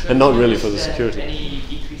 and not really for the security. Any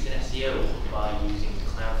decrease in SEO by using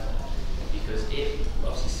Cloudflare? Because it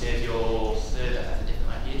obviously serves your server as a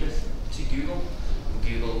different IP address to Google, and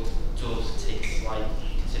Google does take slight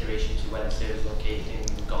consideration to where the server is located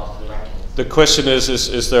in regards to the ranking. The question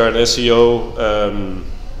is there an SEO,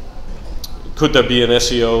 could there be an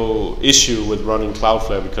SEO issue with running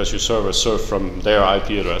Cloudflare because your server is served from their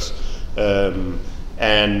IP address?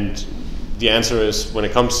 And the answer is, when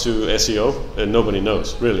it comes to SEO, nobody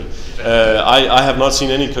knows, really. I have not seen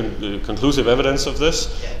any conclusive evidence of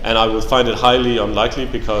this, and I would find it highly unlikely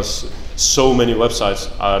because so many websites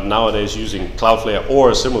are nowadays using Cloudflare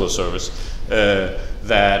or a similar service.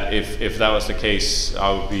 That if that was the case, I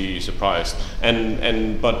would be surprised.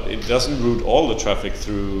 But it doesn't route all the traffic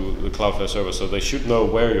through the Cloudflare server, so they should know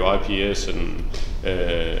where your IP is, and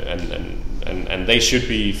they should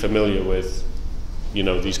be familiar with,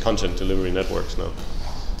 these content delivery networks now.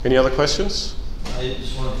 Any other questions? I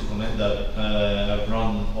just wanted to comment that I've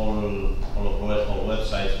run all of our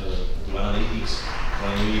websites through analytics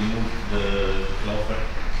when we moved the Cloudflare,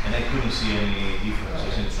 and I couldn't see any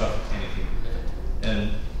differences in traffic, anything.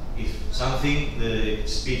 And if something, it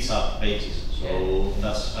speeds up pages, so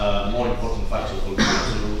that's a more important factor for Google.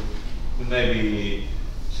 So we may be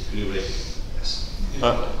security rated. Yes.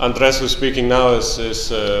 Andres, who's speaking now,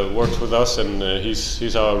 works with us, and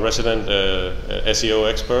he's our resident SEO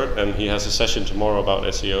expert, and he has a session tomorrow about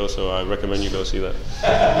SEO, so I recommend you go see that.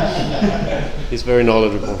 He's very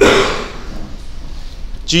knowledgeable.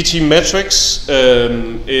 GT Metrics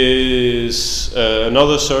is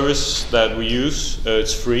another service that we use.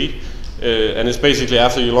 It's free, and it's basically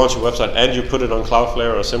after you launch a website and you put it on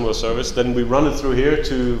Cloudflare or a similar service, then we run it through here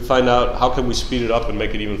to find out how can we speed it up and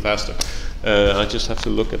make it even faster. I just have to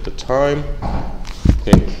look at the time.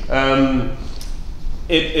 Okay.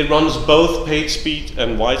 It runs both PageSpeed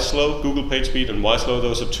and YSlow, Google PageSpeed and YSlow.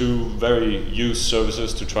 Those are two very used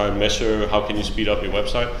services to try and measure how can you speed up your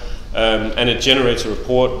website. And it generates a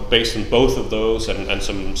report based on both of those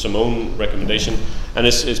and some own recommendation. And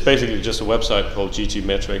it's basically just a website called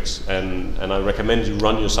JAB16, and I recommend you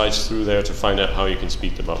run your sites through there to find out how you can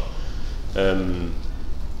speed them up.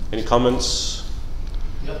 Any comments?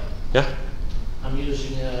 Yep. Yeah? I'm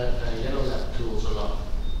using Yellow Lab tools a lot.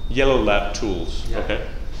 Yellow Lab tools, Yeah. okay.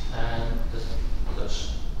 And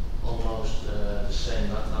that's almost the same,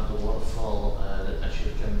 not the waterfall that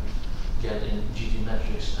actually you can get in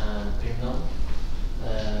JAB16 and Pingdom.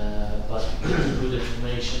 But good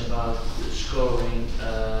information about scoring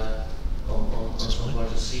on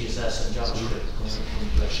CSS and JavaScript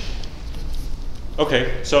compression.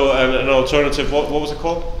 Okay, so an alternative, what was it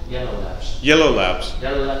called? Yellow Labs. Yellow Labs.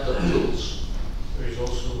 Yellow Lab tools. There is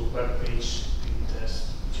also web page speed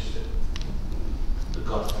test, which is The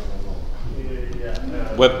godfather of all.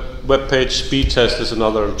 Web page speed test is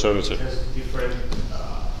another alternative. It has different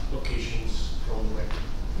locations from the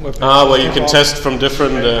web. Where you can test from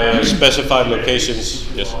different specified locations.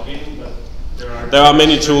 Yes. There are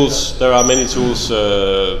many tools. There are many tools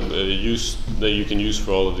that you can use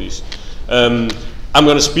for all of these. I'm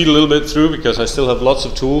going to speed a little bit through because I still have lots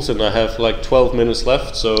of tools and I have like 12 minutes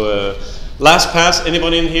left. So LastPass.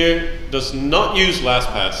 Anybody in here does not use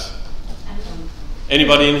LastPass?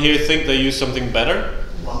 Anybody in here think they use something better?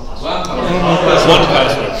 One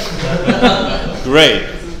password. Great.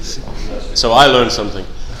 So I learned something.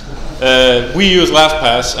 We use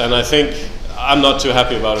LastPass, and I think I'm not too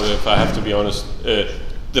happy about it, if I have to be honest.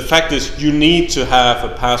 The fact is, you need to have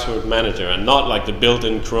a password manager, and not like the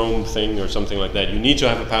built-in Chrome thing or something like that. You need to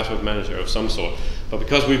have a password manager of some sort. But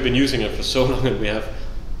because we've been using it for so long and we have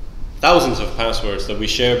thousands of passwords that we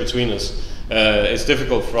share between us, it's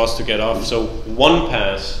difficult for us to get off. So one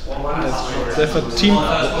password.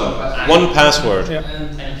 Yeah.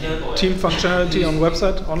 Team functionality on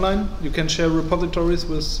website online. You can share repositories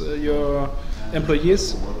with your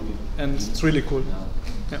employees, and it's really cool.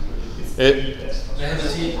 Yeah. They have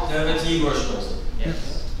a team version also.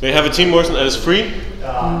 Yes. They have a team version that is free?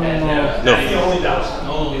 No.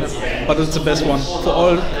 But it's the best one for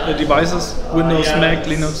all devices: Windows, Mac,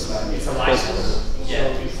 Linux. It's a license. Yeah.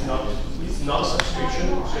 It's not a subscription,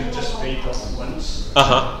 so you just pay it once.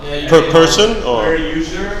 Per person, or? Per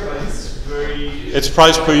user, but it's very. It's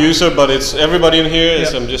price per user, but it's everybody in here.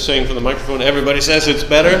 As I'm just saying for the microphone, everybody says it's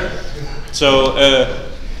better. So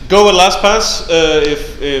go with LastPass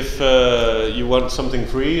if you want something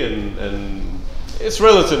free, and it's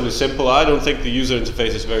relatively simple. I don't think the user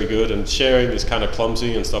interface is very good, and sharing is kind of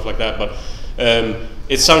clumsy and stuff like that. But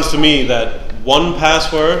it sounds to me that one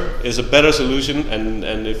password is a better solution,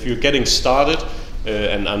 and if you're getting started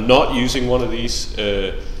and I'm not using one of these,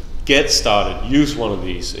 get started. Use one of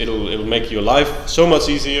these. It'll make your life so much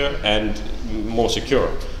easier and more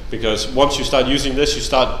secure. Because once you start using this, you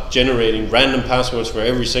start generating random passwords for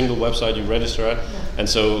every single website you register at. And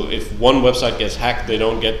so if one website gets hacked, they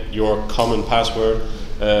don't get your common password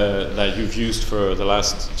that you've used for the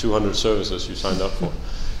last 200 services you signed up for.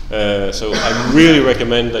 So I really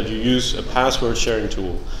recommend that you use a password sharing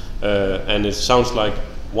tool. And it sounds like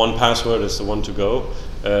 1Password is the one to go.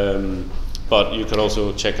 But you can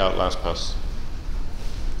also check out LastPass.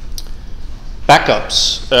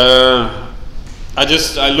 Backups.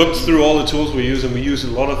 I looked through all the tools we use, and we use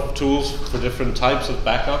a lot of tools for different types of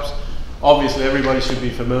backups. Obviously, everybody should be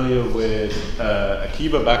familiar with a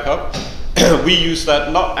Kiva backup. We use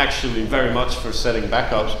that not actually very much for setting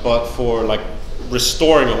backups, but for like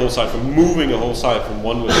restoring a whole site, for moving a whole site from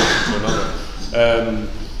one location to another.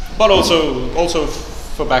 But also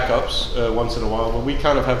for backups once in a while. But we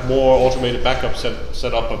kind of have more automated backups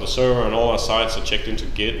set up on the server, and all our sites are checked into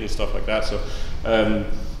Git and stuff like that. So.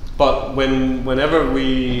 But whenever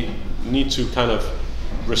we need to kind of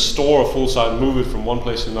restore a full site, move it from one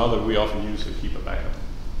place to another, we often use a Kiva backup.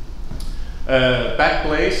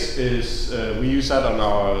 Backblaze is, we use that on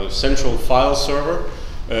our central file server,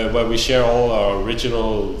 where we share all our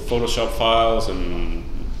original Photoshop files and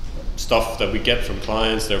stuff that we get from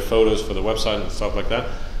clients, their photos for the website and stuff like that.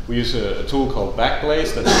 We use a tool called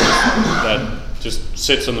Backblaze that just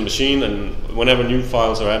sits on the machine, and whenever new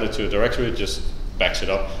files are added to a directory, it just backs it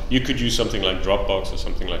up. You could use something like Dropbox or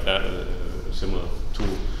something like that, a similar tool.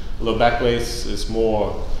 Although Backblaze is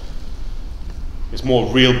more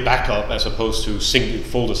real backup as opposed to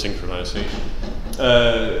folder synchronization.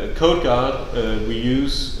 CodeGuard we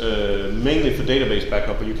use mainly for database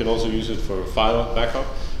backup, but you can also use it for file backup.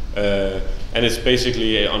 And it's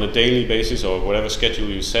basically on a daily basis or whatever schedule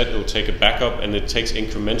you set, it'll take a backup, and it takes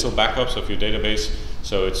incremental backups of your database.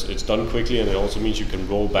 So it's done quickly, and it also means you can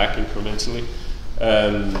roll back incrementally.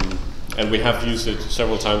 And we have used it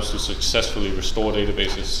several times to successfully restore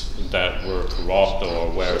databases that were corrupt or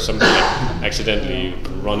where somebody accidentally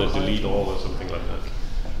run a delete all or something like that.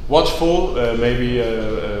 Watchful, maybe,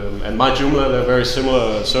 and MyJoomla, they're very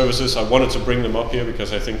similar services. I wanted to bring them up here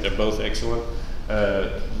because I think they're both excellent.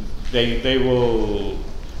 They will,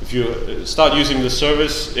 if you start using the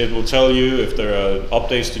service, it will tell you if there are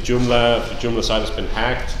updates to Joomla, if the Joomla site has been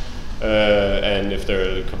hacked, and if there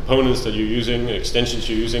are components that you're using, extensions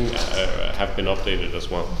you're using, have been updated as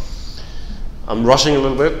well. I'm rushing a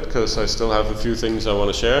little bit because I still have a few things I want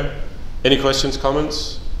to share. Any questions,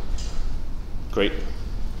 comments? Great.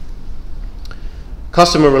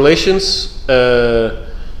 Customer relations.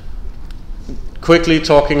 Quickly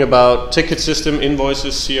talking about ticket system,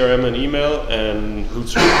 invoices, CRM, and email, and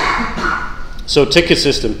Hootsuite. So ticket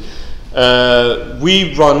system.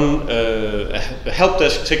 We run a help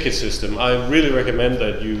desk ticket system. I really recommend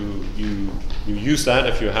that you use that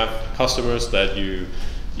if you have customers that you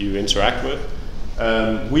interact with.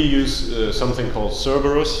 We use something called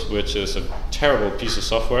Cerberus, which is a terrible piece of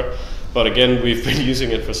software. But again, we've been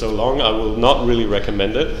using it for so long, I will not really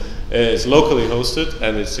recommend it. It's locally hosted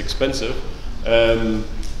and it's expensive.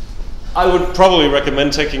 I would probably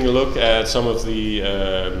recommend taking a look at some of the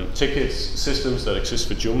ticket systems that exist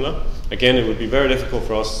for Joomla. Again, it would be very difficult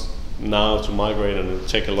for us now to migrate, and it would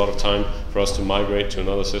take a lot of time for us to migrate to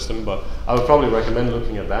another system, but I would probably recommend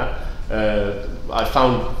looking at that. I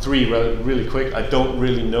found 3 really quick. I don't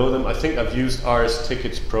really know them. I think I've used RS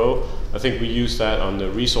Tickets Pro. I think we use that on the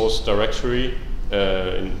resource directory,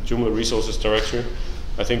 in Joomla resources directory.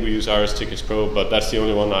 I think we use RS Tickets Pro, but that's the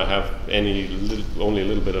only one I have only a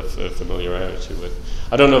little bit of familiarity with.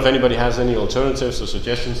 I don't know if anybody has any alternatives or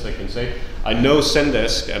suggestions they can say. I know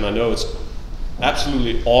Zendesk, and I know it's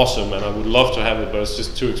absolutely awesome, and I would love to have it, but it's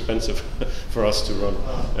just too expensive for us to run.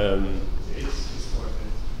 It's worth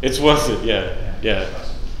it. It's worth it, yeah.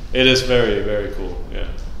 It is very, very cool, yeah.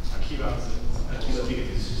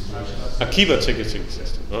 Akiba ticketing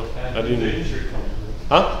system. Oh, I didn't. Intercom.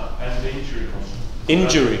 Huh? And the intercom.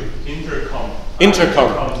 Injury. Intercom.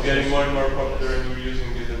 Intercom. It's getting more and more popular, and we're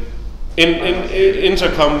using it in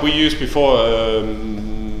Intercom we used before,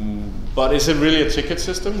 but is it really a ticket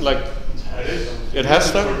system? Like it is. It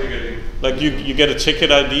has that? Like you get a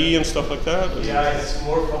ticket ID and stuff like that? Yeah, it's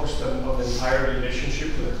more focused on the entire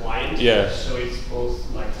relationship with the client. Yeah. So it's both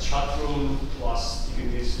like chat room plus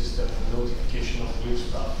ticketing system and notification of new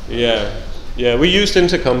stuff. Yeah. Yeah, we used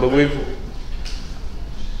Intercom, but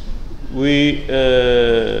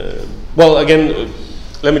well, again,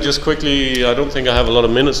 let me just quickly, I don't think I have a lot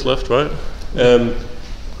of minutes left, right?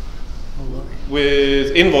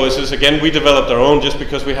 With invoices, again, we developed our own just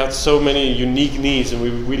because we had so many unique needs, and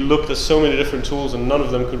we looked at so many different tools, and none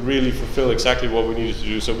of them could really fulfill exactly what we needed to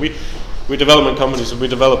do. So we're development companies, and we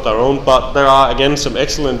developed our own, but there are, again, some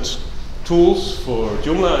excellent tools for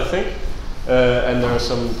Joomla, I think, and there are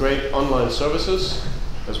some great online services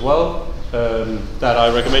as well. That I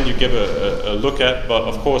recommend you give a look at, but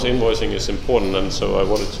of course invoicing is important, and so I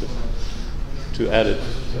wanted to add it.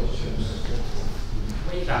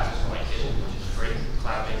 Wave apps is quite good, which is free,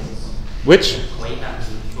 cloud-based. Which? Wave apps.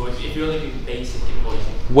 So if you only do basic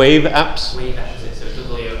invoicing. Wave apps? Wave apps, so it does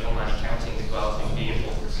all your online accounting as well, so you can do your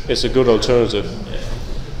books. It's a good alternative. Yeah.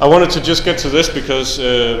 I wanted to just get to this because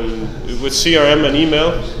with CRM and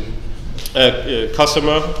email,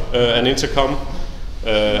 customer and intercom,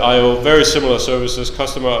 IO, very similar services.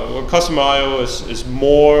 Customer IO is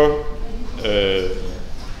more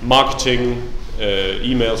marketing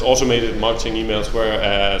emails, automated marketing emails,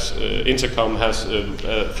 whereas Intercom has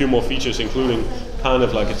a few more features, including kind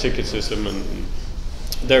of like a ticket system, and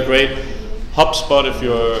they're great. HubSpot, if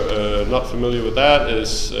you're not familiar with that,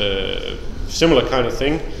 is a similar kind of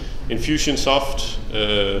thing. Infusionsoft,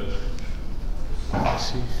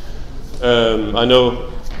 I know,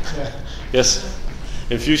 yes.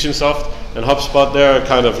 Infusionsoft and HubSpot, they're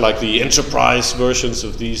kind of like the enterprise versions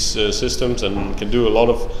of these systems and can do a lot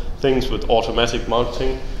of things with automatic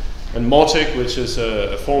marketing. And Mautic, which is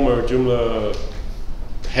a former Joomla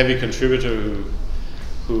heavy contributor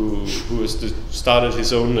who has started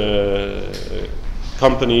his own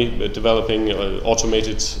company developing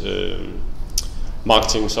automated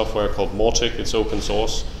marketing software called Mautic. It's open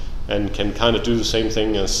source and can kind of do the same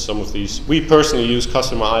thing as some of these. We personally use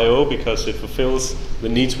Customer IO because it fulfills the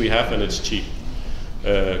needs we have and it's cheap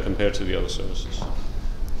compared to the other services.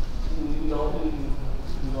 Not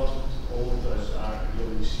all of those are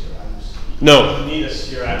really CRMs. No. You need a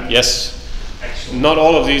CRM. Yes. Actually. Not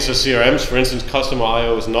all of these are CRMs. For instance, Customer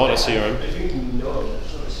IO is not a CRM. I think no of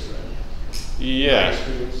them are a CRM. Yeah.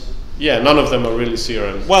 Yeah, none of them are really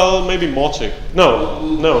CRM. Well, maybe Mautic.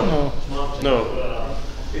 No.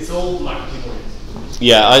 It's all marketing.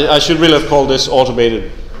 Yeah, I should really have called this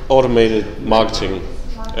automated marketing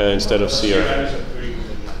instead of CRM.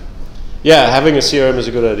 Yeah, having a CRM is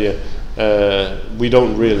a good idea. We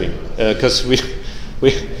don't really, because we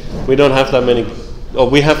don't have that many. Oh,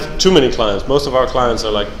 we have too many clients. Most of our clients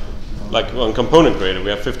are like on Component Creator. We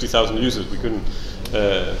have 50,000 users. We couldn't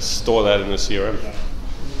store that in a CRM.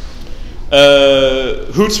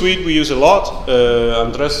 Hootsuite we use a lot.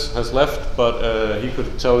 Andres has left, but he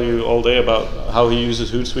could tell you all day about how he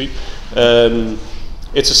uses Hootsuite.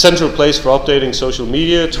 It's a central place for updating social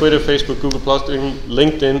media: Twitter, Facebook, Google+,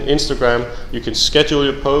 LinkedIn, Instagram. You can schedule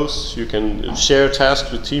your posts. You can share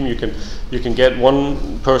tasks with team. You can get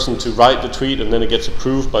one person to write the tweet, and then it gets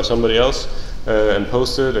approved by somebody else and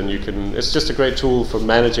posted. And it's just a great tool for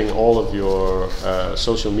managing all of your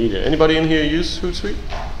social media. Anybody in here use Hootsuite?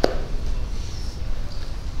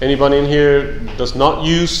 Anybody in here does not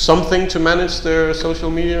use something to manage their social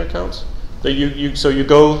media accounts? So you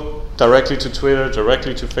go directly to Twitter,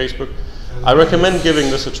 directly to Facebook. I recommend giving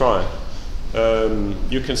this a try.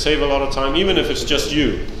 You can save a lot of time, even if it's just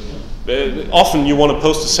you. Often you want to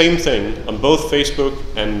post the same thing on both Facebook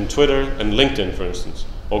and Twitter and LinkedIn, for instance,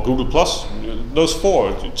 or Google+. Those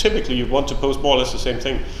four, typically you want to post more or less the same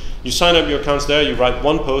thing. You sign up your accounts there, you write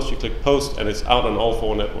one post, you click post, and it's out on all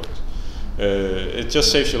four networks. It just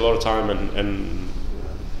saves you a lot of time,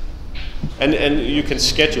 and you can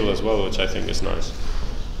schedule as well, which I think is nice.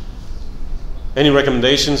 Any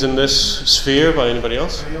recommendations in this sphere by anybody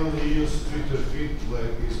else? I only use Twitter feed, like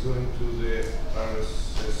it's going to the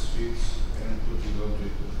RSS feeds and put it on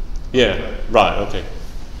Twitter. Yeah, right, okay.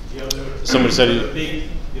 Somebody said the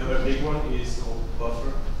other big one is called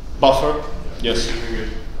Buffer. Buffer? Yes.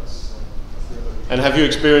 And have you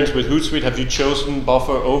experienced with Hootsuite? Have you chosen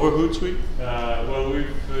Buffer over Hootsuite? Well,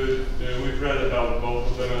 we've read about both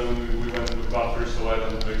of them, and we went with Buffer, so I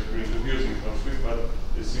don't have experience with using Hootsuite, but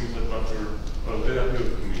it seems that Buffer, well, it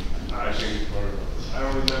appealed to me. I think it's more. I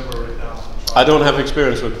don't remember right now. I don't have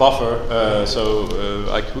experience with Buffer, so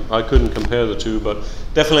I couldn't compare the two, but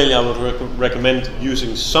definitely I would recommend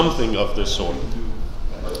using something of this sort.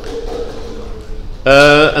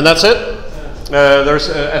 And that's it. There's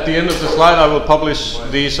at the end of the slide, I will publish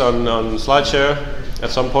these on SlideShare at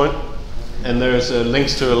some point, and there's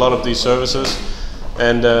links to a lot of these services.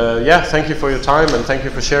 And yeah, thank you for your time, and thank you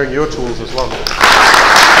for sharing your tools as well.